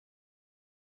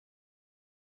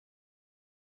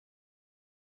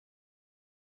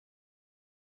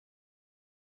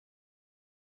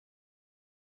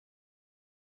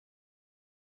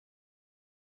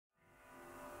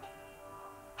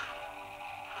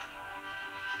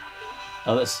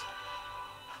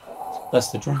Oh,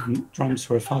 that's the drums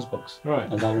for a fuzz box,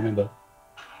 Right. as I remember.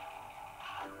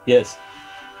 Yes.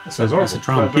 That's a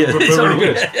drum. But it's really horrible.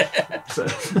 good. So,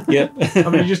 Yeah. I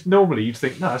mean, you'd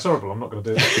think, no, that's horrible. I'm not going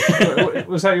to do it.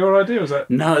 Was that your idea? Was that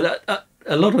No, that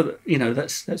a lot of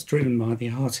that's driven by the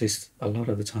artist a lot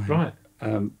of the time. right?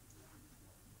 Um,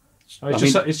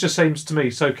 It just seems to me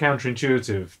so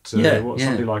counterintuitive to what yeah.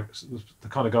 somebody like the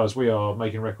kind of guys we are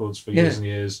making records for years and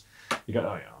years. You go,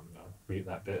 oh yeah, I'll read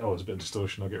that bit. Oh, there's a bit of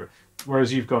distortion. I'll get rid.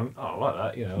 Whereas you've gone, oh, I like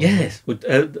that. You know. yes.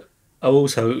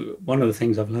 Also, one of the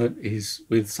things I've learned is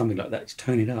with something like that is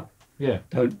turn it up. Yeah.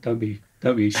 Don't be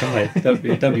shy. don't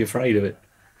be afraid of it.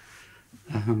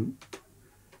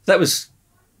 That was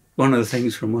one of the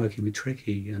things from working with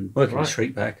Tricky and working with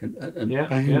Shriekback and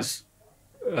bands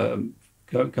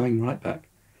going right back.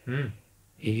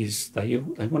 Is they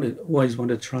always want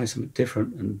to try something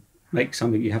different and make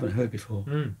something you haven't heard before.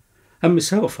 And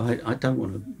myself, I don't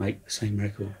want to make the same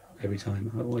record every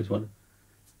time. I always want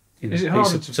to, Is it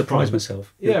harder to surprise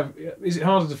myself? Yeah. Is it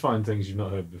harder to find things you've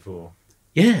not heard before?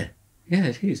 Yeah,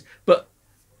 it is. But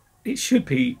it should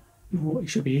be more. It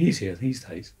should be easier these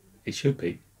days. It should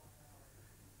be.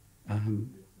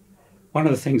 One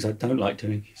of the things I don't like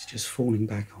doing is just falling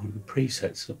back on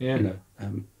presets. Yeah.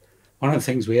 One of the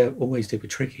things we always did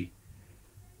with Tricky,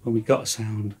 when we got a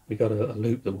sound, we got a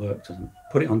loop that worked, and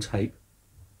put it on tape,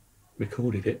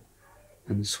 recorded it,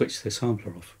 and switched the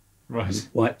sampler off. Right. And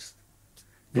wiped.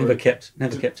 Never kept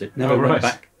it. Never went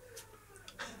back.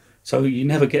 So you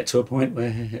never get to a point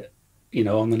where,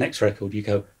 on the next record you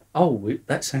go, oh,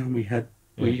 that sound we had,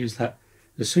 we used that.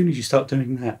 As soon as you start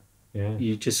doing that,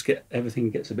 you just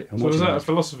everything gets a bit homogenized. So was that a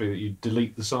philosophy that you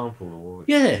delete the sample? Or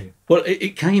yeah. Well,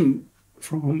 it came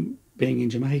from being in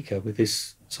Jamaica with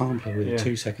this sampler with a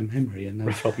 2-second memory and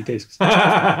no floppy disks.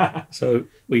 So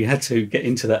we had to get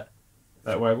into that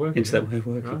way of working.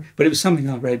 Right. But it was something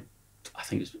I read, I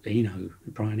think it was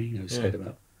Brian Eno said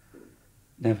about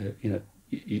never,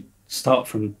 you start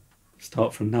from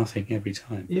nothing every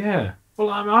time. Yeah. Well,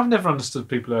 I mean, I've never understood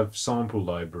people who have sample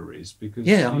libraries because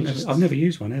I've never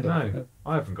used one ever. No,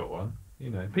 I haven't got one.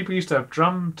 People used to have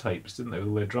drum tapes, didn't they, with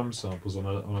all their drum samples on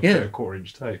a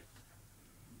quarter-inch tape.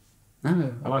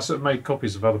 No, and I sort of made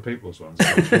copies of other people's ones.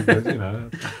 Actually,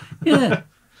 Yeah.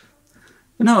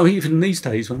 No, even these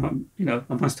days when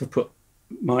I must have put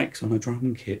mics on a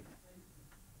drum kit,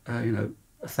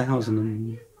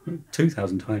 1,000 and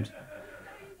 2,000 times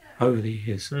over the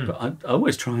years. But I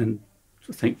always try and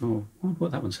think, I wonder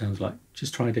what that one sounds like.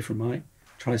 Just try a different mic,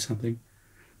 try something.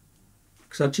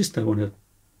 Because I just don't want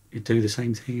to do the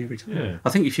same thing every time. Yeah. I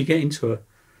think if you get into a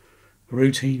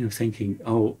routine of thinking,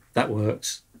 oh, that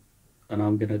works, and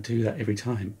I'm going to do that every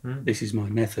time. This is my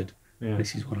method. Yeah.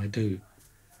 This is what I do.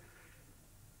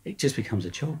 It just becomes a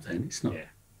job then. It's not.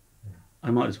 I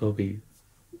might as well be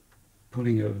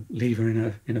pulling a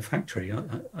lever in a factory.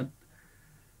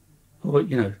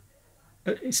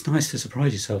 It's nice to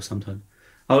surprise yourself sometimes.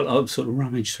 I'll sort of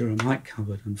rummage through a mic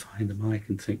cupboard and find a mic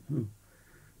and think,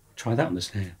 try that on the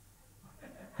snare.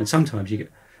 And sometimes you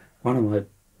get one of my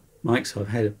mics I've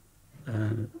had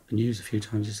and used a few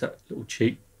times is that little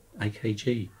cheap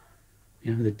AKG,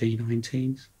 the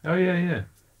D19s. Oh yeah.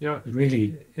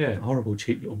 Really horrible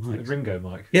cheap little mics. The Ringo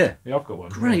mic. Yeah, I've got one.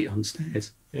 Great on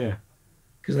snares. Yeah,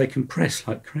 because they compress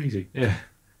like crazy. Yeah,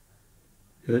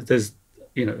 there's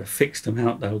a fixed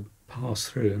amount they'll pass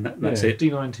through, and that's it.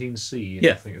 D19C.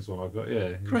 I think is what I've got.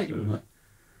 Yeah, great.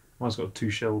 Mine's got a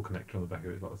 2-shell connector on the back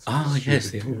of it.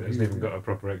 Yes, it hasn't even got a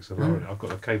proper XLR. I've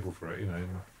got a cable for it.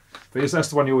 But that's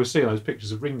the one you always see in those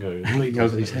pictures of Ringo hanging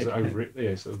over his head. Over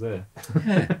it, sort of there.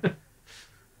 Yeah.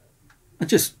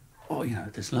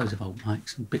 There's loads of old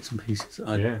mics and bits and pieces.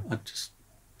 I just.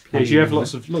 You have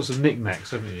lots of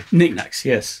knickknacks, haven't you? Knickknacks,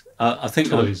 yes. I think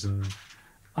toys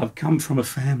I've come from a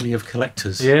family of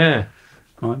collectors. Yeah.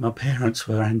 My parents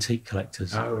were antique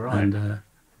collectors. Oh right. And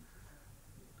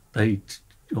they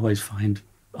always find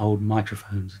old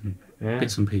microphones and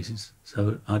bits and pieces.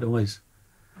 So I'd always,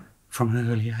 from an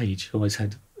early age, always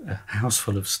had a house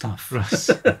full of stuff. Right.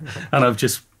 And I've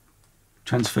just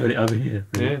transferred it over here.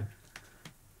 Yeah.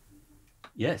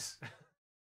 Yes.